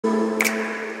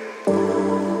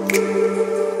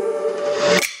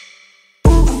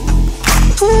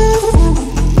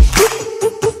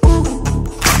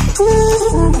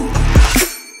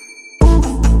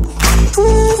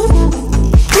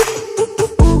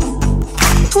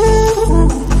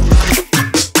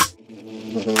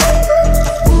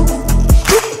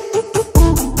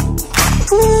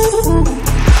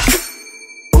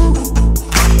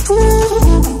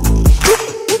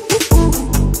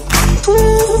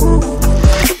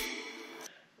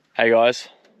Hey guys,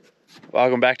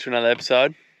 welcome back to another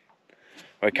episode.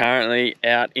 We're currently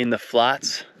out in the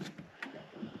flats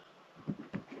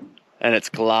and it's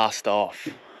glassed off.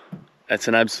 It's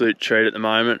an absolute treat at the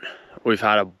moment. We've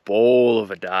had a ball of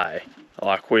a day.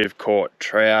 Like, we've caught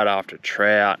trout after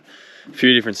trout, a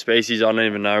few different species I don't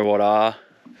even know what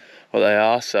they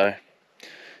are, so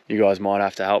you guys might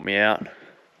have to help me out.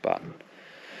 But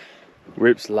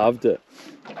Rip's loved it.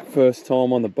 First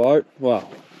time on the boat.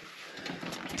 Well,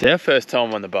 it's our first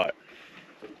time on the boat.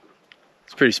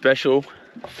 It's pretty special.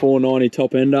 490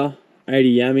 top ender,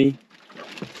 80 yammy,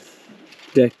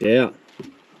 decked out.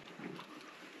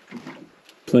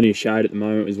 Plenty of shade at the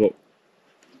moment is what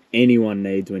anyone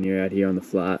needs when you're out here on the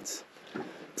flats.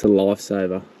 It's a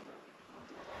lifesaver.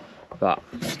 But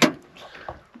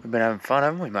we've been having fun,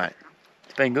 haven't we, mate?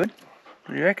 It's been good.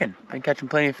 What do you reckon? Been catching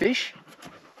plenty of fish?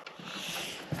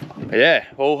 But yeah,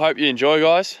 well, hope you enjoy,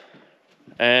 guys,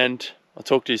 and I'll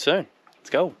talk to you soon. Let's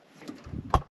go.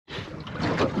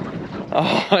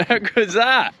 Oh, how good is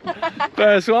that?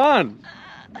 First one.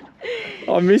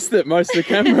 I missed it most of the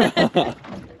camera.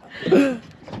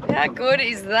 How good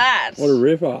is that? What a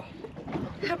ripper.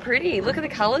 How pretty. Look at the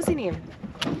colours in him.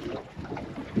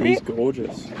 He's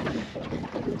gorgeous.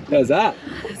 How's that?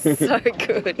 So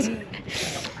good.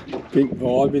 Pink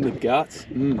vibe in the guts.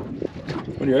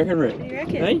 What do you reckon, Rick? What do you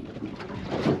reckon? Hey?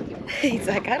 He's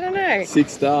like, I don't know.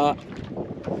 6 star.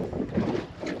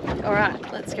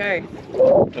 Alright, let's go.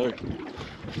 Go.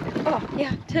 Oh,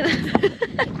 yeah.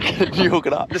 Can you hook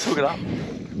it up? Just hook it up.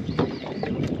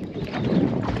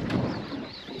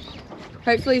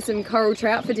 Hopefully some coral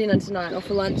trout for dinner tonight, or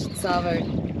for lunch at Savo.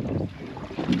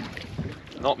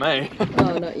 Not me.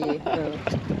 Oh, not you. Oh.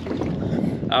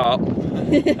 Oh well.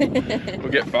 We'll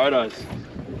get photos.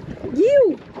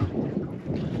 You!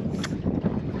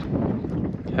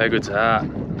 How good's that?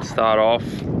 Start off.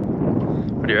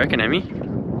 What do you reckon, Emmy?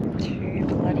 Too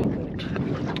bloody good.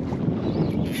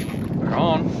 We're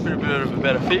on. Bit of a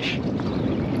better fish.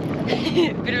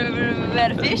 bit of a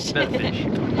better fish. Better fish.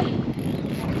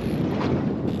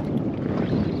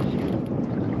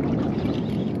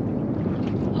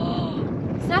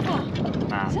 Snapper.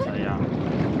 Nah, it's a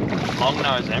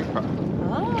long-nosed emperor.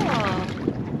 Oh.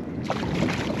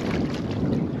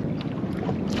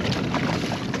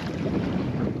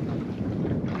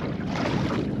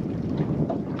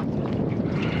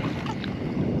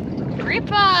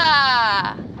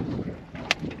 Ripper!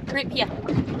 Rip here.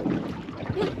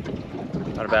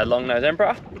 Not a bad long-nosed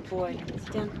emperor. Good boy.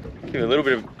 Sit down. Give it a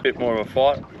little bit more of a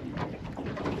fight.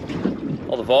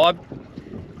 All the vibe.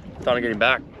 Trying to get him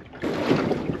back.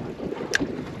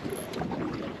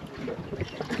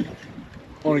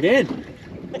 On again.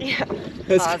 Yeah.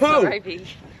 Let's go. It's not very big.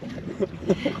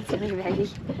 It's only baby.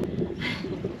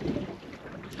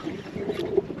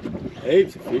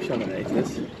 Heaps of fish underneath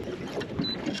this.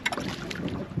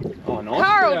 Oh, nice.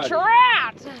 Coral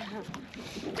trout!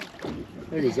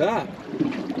 How good's that?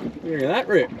 Look at that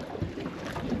rip.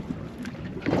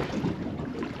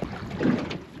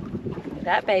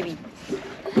 That baby.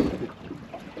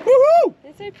 Woohoo!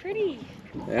 They're so pretty.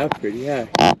 They are pretty, yeah.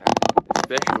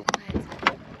 Special.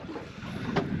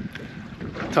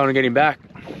 Time to get him back.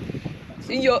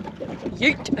 See ya.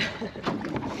 Yeet.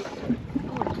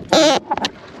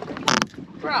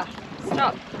 Bruh,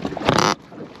 stop.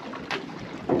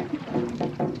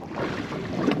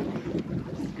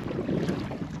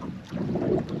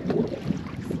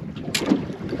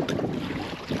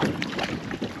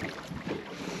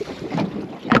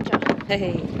 Catch her.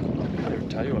 Hey. I'll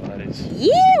tell you what that is.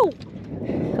 You!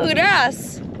 Look at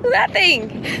us. Look at that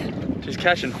thing. She's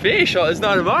catching fish like there's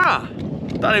no tomorrow.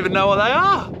 Don't even know what they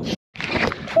are.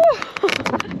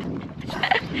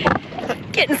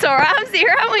 Getting sore arms here,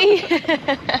 aren't we?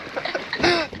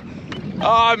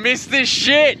 Oh, I missed this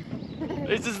shit.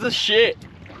 This is the shit.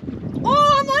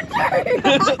 Oh, I'm on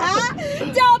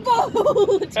two! Double!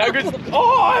 How good?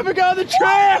 Oh, I haven't got the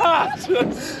trout!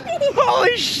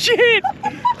 Holy shit!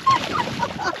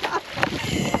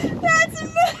 That's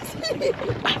amazing!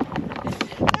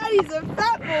 That is a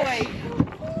fat boy!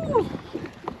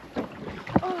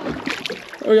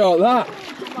 We got that.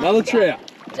 Another trout.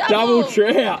 Double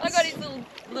trout. I got his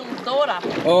little daughter.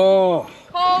 Oh.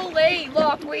 Holy,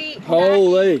 look, we...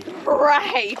 Holy.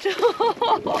 Great!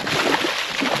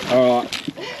 Alright.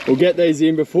 We'll get these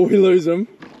in before we lose them.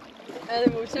 And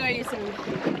then we'll show you some...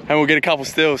 And we'll get a couple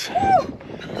stills.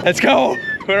 Let's go.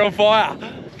 We're on fire.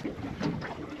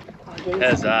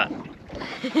 How's that?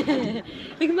 Look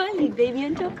at my little baby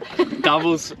on top.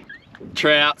 Doubles,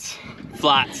 trouts,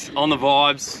 flats, on the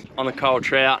vibes, on the coral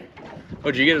trout.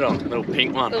 What'd you get it on? Little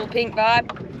pink one. Little pink vibe.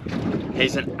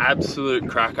 He's an absolute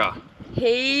cracker.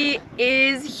 He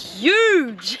is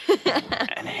huge.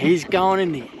 And he's going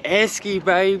in the esky,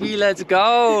 baby. Let's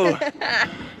go.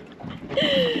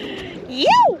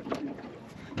 You.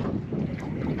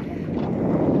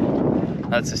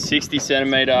 That's a 60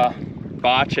 centimeter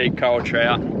bar cheek coral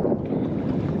trout.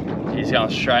 He's going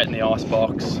straight in the ice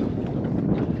box.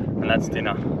 And that's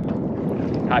dinner.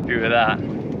 Happy with that.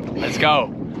 Let's go.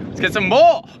 Let's get some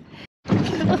more.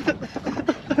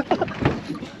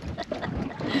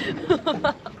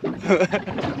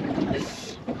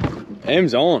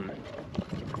 M's on.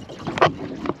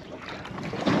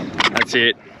 That's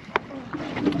it.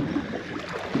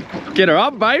 Get her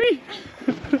up, baby.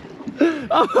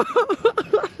 I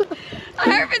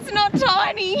hope it's not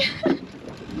tiny.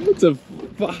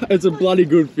 It's a bloody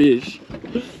good fish.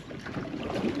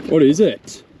 What is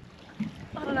it?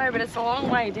 I don't know, but it's a long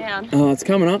way down. Oh, it's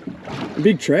coming up. A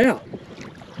big trout.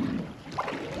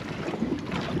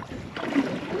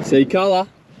 See colour?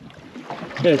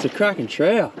 Yeah, it's a cracking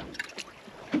trout.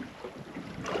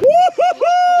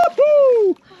 Woo-hoo-hoo-hoo!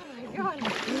 Oh my god.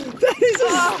 That is a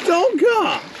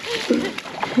stonker!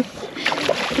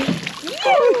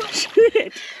 Oh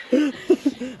shit!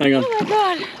 Hang on. Oh my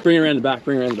god. Bring it around the back,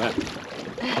 bring it around the back.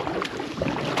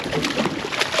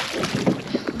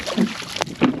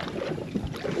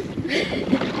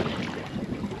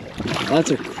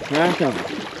 That's a cracker.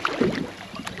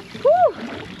 Woo.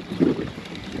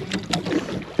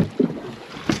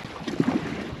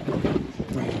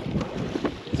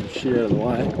 Some shit out of the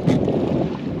way.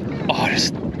 Oh,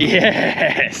 just,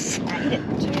 yes!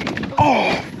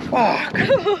 Oh, fuck!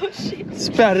 Oh shit.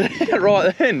 Spat it out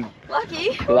right then.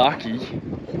 Lucky. Lucky.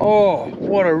 Oh,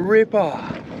 what a ripper.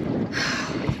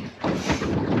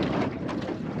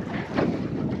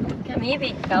 Come here,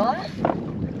 big fella.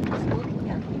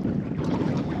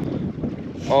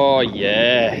 Oh,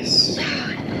 yes.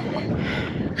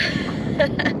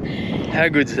 How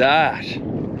good's that?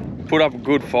 Put up a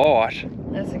good fight.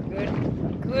 That's a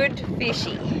good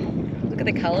fishy. Look at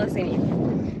the colours in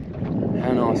him.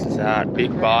 How nice is that?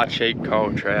 Big bar cheek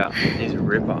coral trout. He's a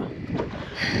ripper.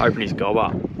 Open his gob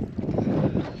up.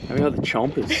 Have we got the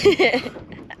chompers?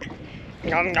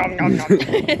 Nom nom nom nom.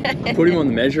 Put him on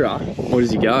the measurer. Where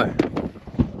does he go?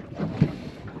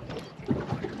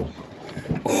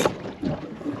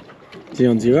 Is he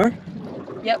on 0?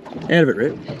 Yep. Out of it,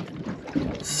 Rip.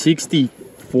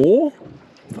 64?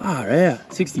 Far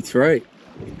out. 63.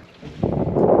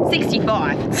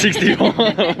 65.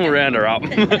 65. We'll round her up.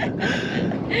 What do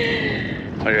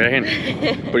you reckon?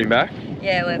 Put him back?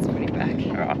 Yeah, let's put him back.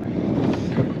 Alright.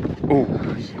 Ooh.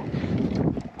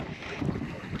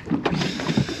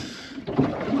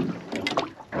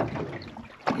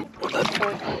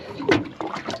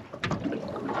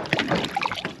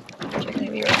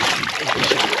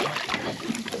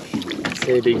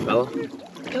 See a big fella.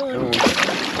 Go on.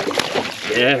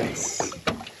 Yes.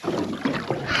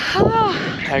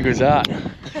 How good's that?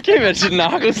 Can you imagine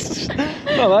knuckles?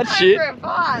 Not that shit. Over at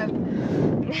 5.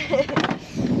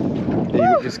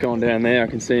 He's just gone down there. I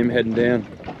can see him heading down.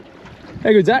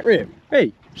 How good's that, Rip?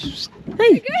 Hey.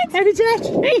 Hey. How good's that?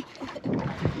 Hey.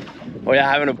 We are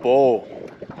having a ball.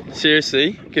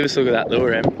 Seriously, give us a look at that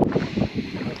lure, Em.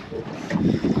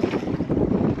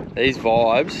 These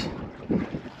vibes,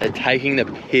 they're taking the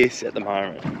piss at the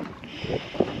moment.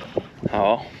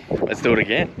 Oh, let's do it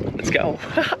again. Let's go.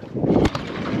 I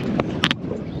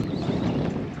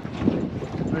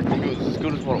don't think it was as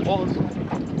good as what it was.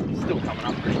 Still coming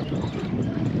up.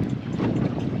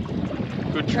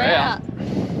 Good trout.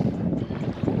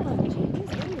 Oh, geez,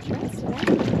 what are the trouts today?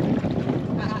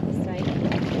 At the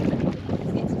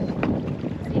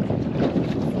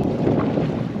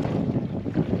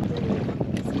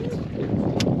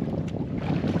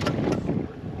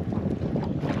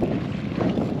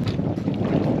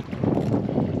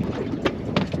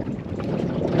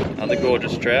Another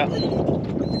gorgeous trout. That's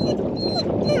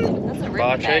a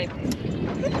Bar rip, cheek. babe.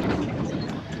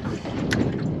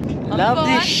 Love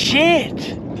this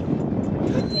shit.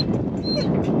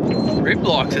 Rip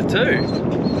likes it too.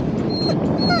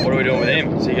 What are we doing with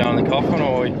him? Is he going in the coffin or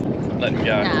are we letting him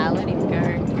go? Nah, let him go.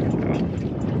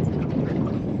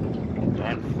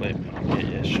 Don't flip, I'll get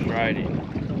you straight in.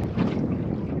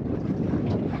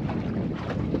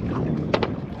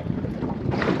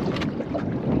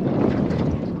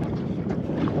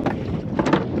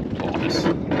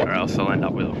 Or else I'll end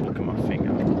up with a hook in my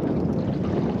finger.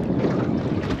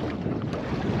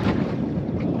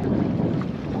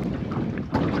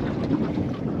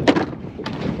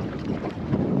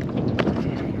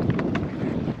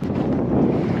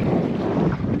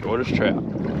 Gorgeous trout.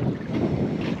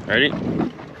 Ready?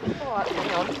 Alright,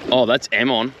 hang on. Oh, that's M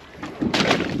on.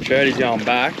 Shirty's going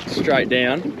back, straight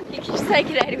down. You can just take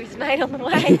it out to his mate on the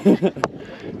way.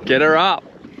 Get her up.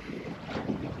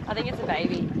 I think it's a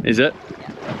baby. Is it?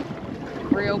 Yeah.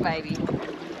 Real baby.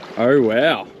 Oh,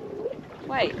 wow.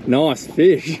 Wait. Nice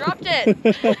fish. Dropped it.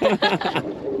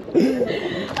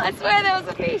 I swear there was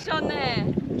a fish on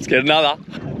there. Let's get another.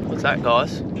 What's that,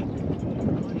 guys?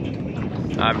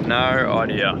 I have no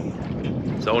idea.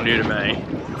 It's all new to me.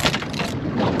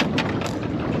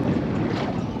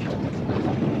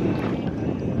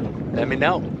 Let me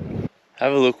know.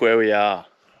 Have a look where we are.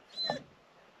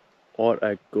 What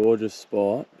a gorgeous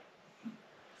spot.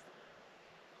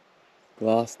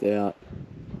 Glassed out.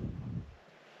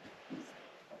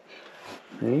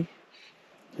 See?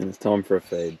 And it's time for a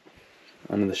feed.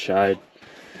 Under the shade.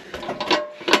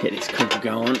 Get this cooker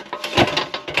going.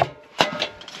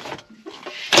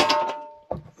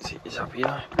 Sit this up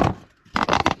here.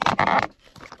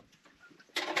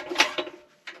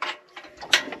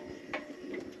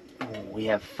 We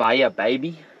have fire,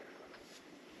 baby.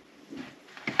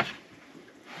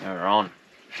 Now we're on.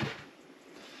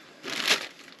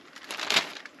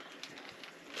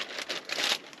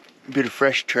 A bit of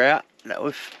fresh trout that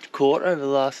we've caught over the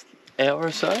last hour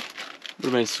or so. Would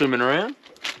have been swimming around.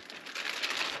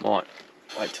 Might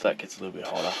wait till that gets a little bit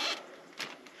hotter.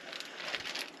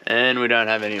 And we don't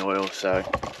have any oil, so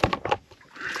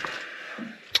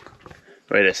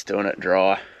we're just doing it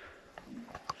dry.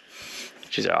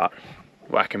 Which is alright.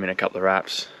 Whack them in a couple of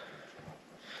wraps.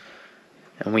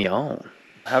 And we on.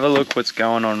 Have a look what's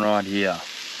going on right here.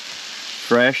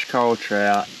 Fresh coral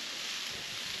trout.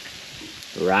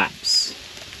 Wraps.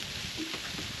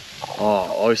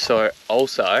 Oh,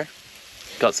 also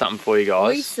got something for you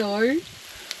guys.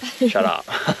 Shut up.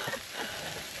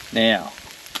 Now,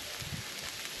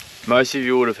 most of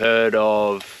you would have heard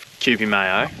of Kewpie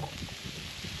mayo,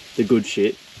 the good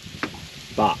shit,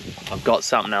 but I've got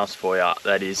something else for you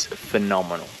that is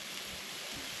phenomenal.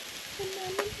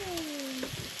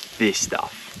 This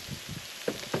stuff.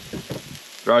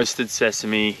 Roasted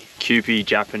sesame Kewpie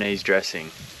Japanese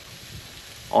dressing.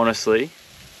 Honestly,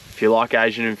 if you like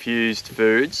Asian infused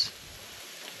foods,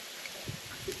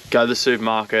 go to the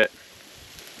supermarket,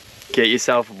 get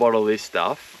yourself a bottle of this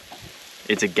stuff.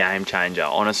 It's a game changer,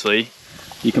 honestly.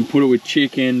 You can put it with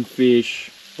chicken, fish,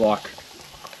 like,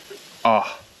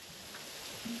 oh.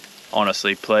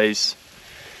 Honestly, please,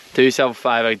 do yourself a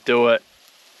favour, do it.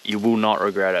 You will not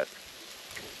regret it.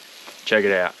 Check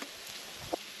it out.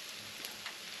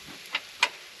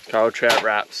 Coral trout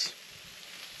wraps.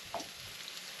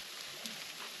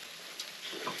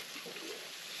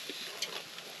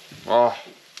 Oh,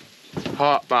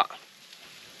 hot, but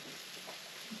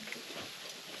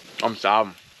I'm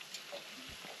starving.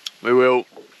 We will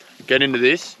get into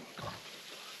this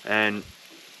and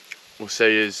we'll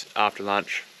see you after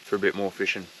lunch for a bit more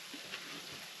fishing.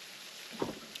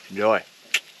 Enjoy.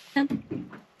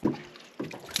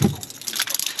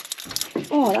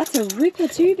 Oh, that's a ripper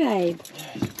too, babe.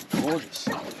 Yeah, gorgeous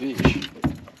fish.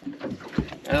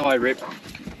 Out of the way, Rip.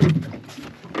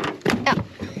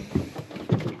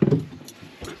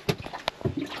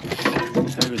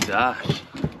 How good's that?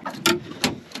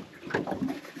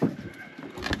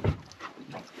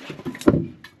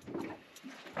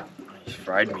 He's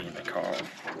frayed me in the coral.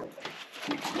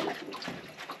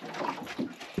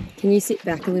 Can you sit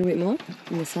back a little bit more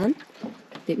in the sun?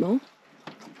 A bit more?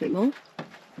 A bit more?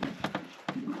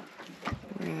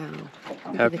 Wow.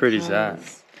 How pretty is that?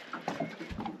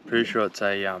 Pretty sure it's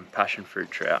a passion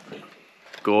fruit trout.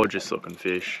 Gorgeous looking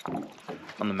fish.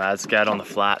 On the Madscat, on the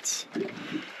flats.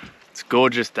 It's a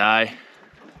gorgeous day.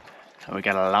 So we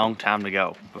got a long time to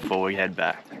go before we head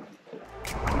back.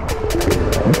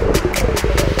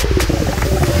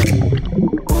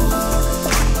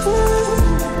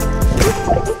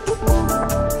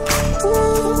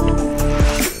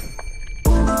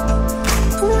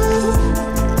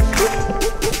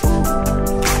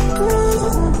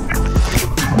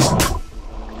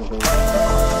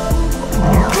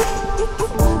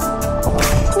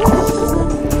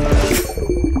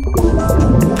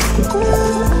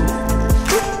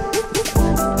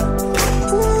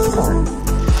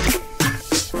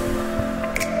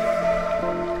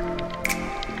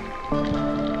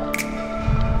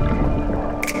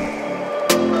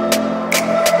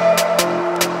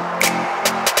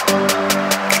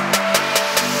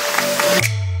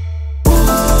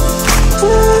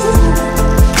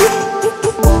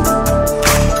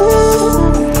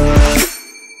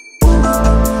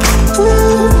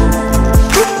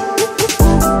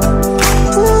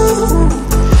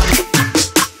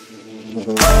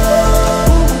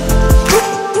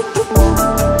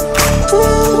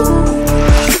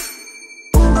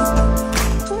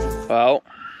 Well,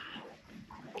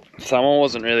 someone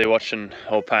wasn't really watching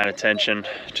or paying attention,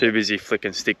 too busy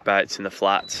flicking stick baits in the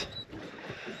flats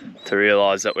to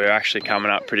realise that we were actually coming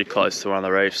up pretty close to one of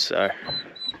the reefs. So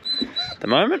at the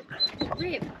moment,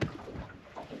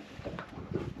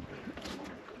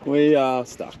 we are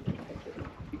stuck.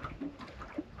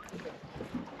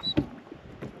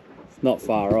 It's not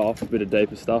far off, a bit of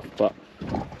deeper stuff, but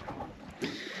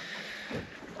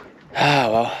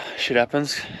well, shit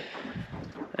happens.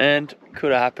 And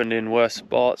could have happened in worse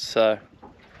spots, so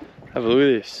have a look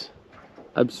at this.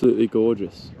 Absolutely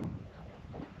gorgeous.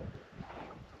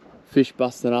 Fish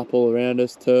busting up all around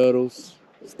us, turtles,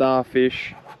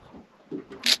 starfish.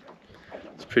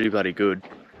 It's pretty bloody good.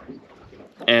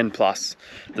 And plus,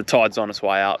 the tide's on its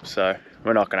way up, so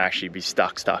we're not gonna actually be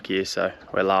stuck here, so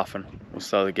we're laughing. We'll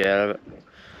slowly get out of it.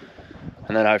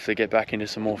 And then hopefully get back into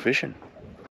some more fishing.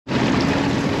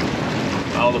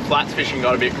 Well, the flats fishing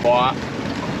got a bit quiet.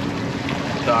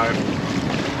 So,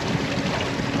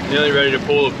 nearly ready to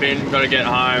pull the pin, got to get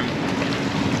home,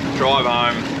 drive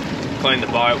home, clean the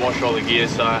boat, wash all the gear,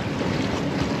 so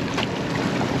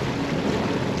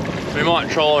we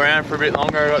might troll around for a bit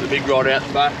longer. I've got the big rod out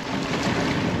the back,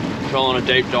 troll on a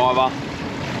deep diver,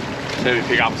 see if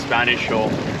we pick up Spanish or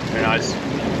who knows,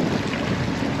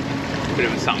 a bit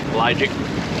of something pelagic.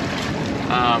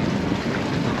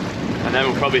 And then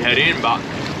we'll probably head in, but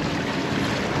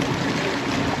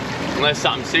unless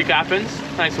something sick happens.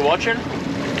 Thanks for watching.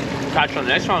 Catch you on the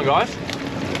next one, guys.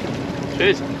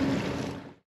 Cheers.